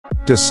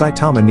Does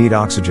Saitama need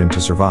oxygen to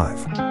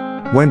survive?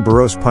 When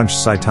Buros punched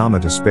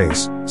Saitama to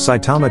space,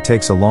 Saitama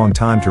takes a long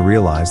time to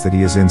realize that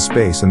he is in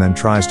space and then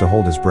tries to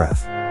hold his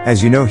breath.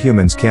 As you know,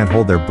 humans can't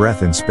hold their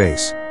breath in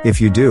space.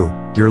 If you do,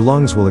 your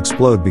lungs will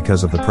explode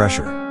because of the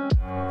pressure.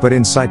 But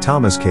in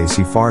Saitama's case,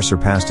 he far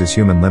surpassed his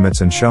human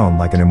limits and shone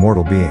like an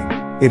immortal being.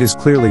 It is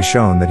clearly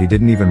shown that he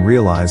didn't even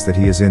realize that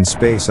he is in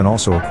space, and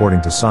also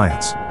according to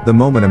science, the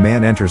moment a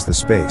man enters the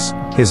space,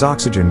 his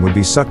oxygen would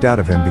be sucked out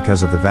of him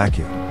because of the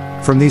vacuum.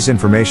 From these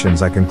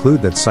informations I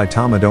conclude that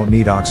Saitama don't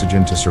need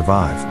oxygen to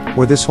survive,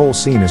 or this whole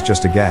scene is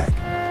just a gag.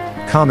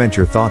 Comment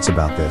your thoughts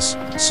about this,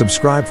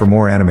 subscribe for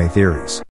more anime theories.